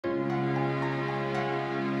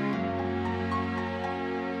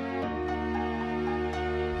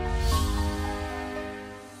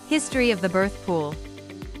History of the birth pool.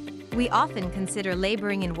 We often consider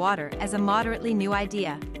laboring in water as a moderately new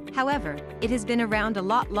idea. However, it has been around a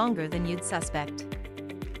lot longer than you'd suspect.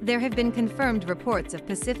 There have been confirmed reports of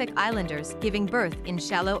Pacific Islanders giving birth in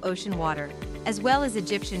shallow ocean water, as well as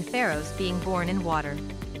Egyptian pharaohs being born in water.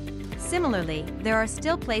 Similarly, there are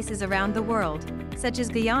still places around the world, such as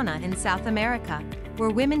Guyana in South America, where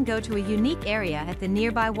women go to a unique area at the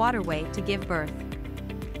nearby waterway to give birth.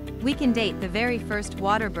 We can date the very first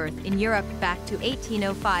water birth in Europe back to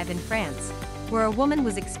 1805 in France, where a woman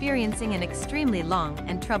was experiencing an extremely long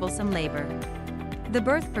and troublesome labor. The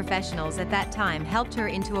birth professionals at that time helped her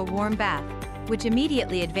into a warm bath, which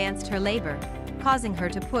immediately advanced her labor, causing her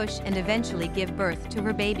to push and eventually give birth to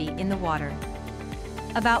her baby in the water.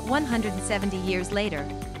 About 170 years later,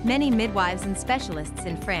 many midwives and specialists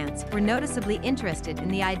in France were noticeably interested in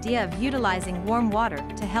the idea of utilizing warm water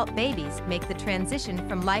to help babies make the transition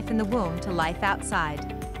from life in the womb to life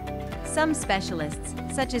outside. Some specialists,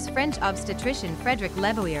 such as French obstetrician Frederick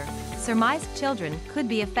Leboyer, surmised children could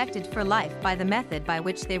be affected for life by the method by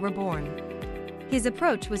which they were born. His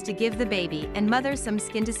approach was to give the baby and mother some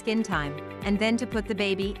skin-to-skin time, and then to put the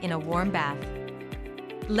baby in a warm bath.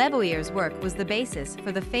 Leboyer's work was the basis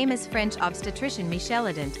for the famous French obstetrician Michel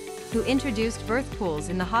Edel, who introduced birth pools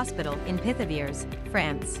in the hospital in Pithiviers,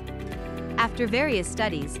 France. After various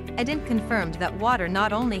studies, Edel confirmed that water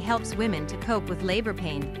not only helps women to cope with labor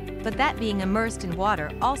pain, but that being immersed in water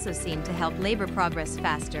also seemed to help labor progress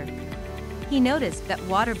faster. He noticed that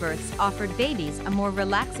water births offered babies a more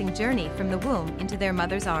relaxing journey from the womb into their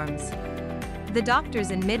mother's arms. The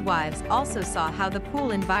doctors and midwives also saw how the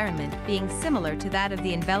pool environment, being similar to that of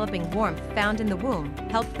the enveloping warmth found in the womb,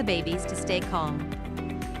 helped the babies to stay calm.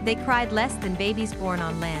 They cried less than babies born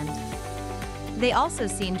on land. They also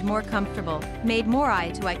seemed more comfortable, made more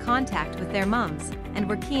eye-to-eye contact with their mums, and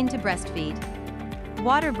were keen to breastfeed.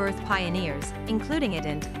 Water birth pioneers, including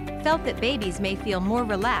Edel, felt that babies may feel more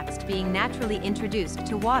relaxed being naturally introduced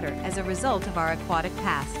to water as a result of our aquatic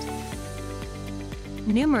past.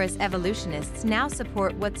 Numerous evolutionists now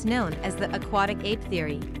support what's known as the aquatic ape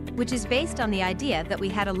theory, which is based on the idea that we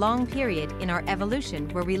had a long period in our evolution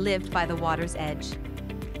where we lived by the water's edge.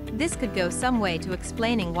 This could go some way to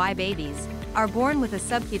explaining why babies are born with a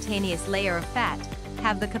subcutaneous layer of fat,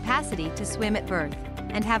 have the capacity to swim at birth,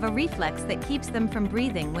 and have a reflex that keeps them from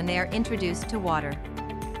breathing when they are introduced to water.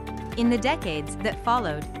 In the decades that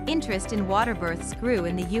followed, interest in water births grew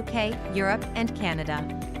in the UK, Europe, and Canada.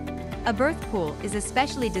 A birth pool is a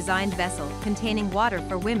specially designed vessel containing water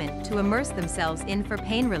for women to immerse themselves in for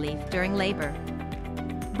pain relief during labor.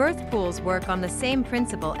 Birth pools work on the same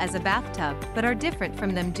principle as a bathtub but are different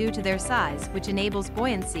from them due to their size, which enables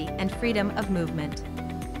buoyancy and freedom of movement.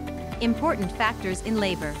 Important factors in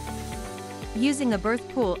labor. Using a birth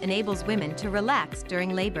pool enables women to relax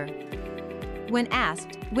during labor. When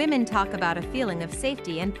asked, women talk about a feeling of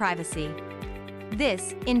safety and privacy.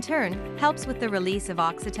 This, in turn, helps with the release of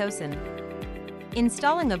oxytocin.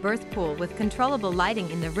 Installing a birth pool with controllable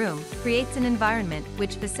lighting in the room creates an environment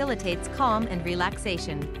which facilitates calm and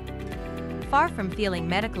relaxation. Far from feeling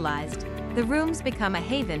medicalized, the rooms become a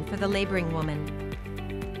haven for the laboring woman.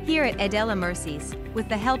 Here at Edel Immersys, with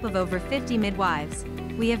the help of over 50 midwives,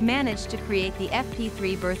 we have managed to create the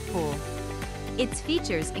FP3 birth pool. Its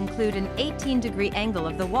features include an 18-degree angle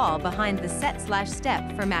of the wall behind the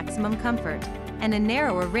set/step for maximum comfort, and a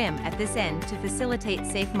narrower rim at this end to facilitate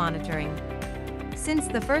safe monitoring. Since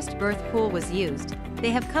the first birth pool was used, they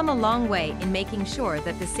have come a long way in making sure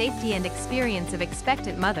that the safety and experience of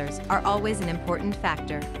expectant mothers are always an important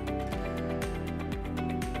factor.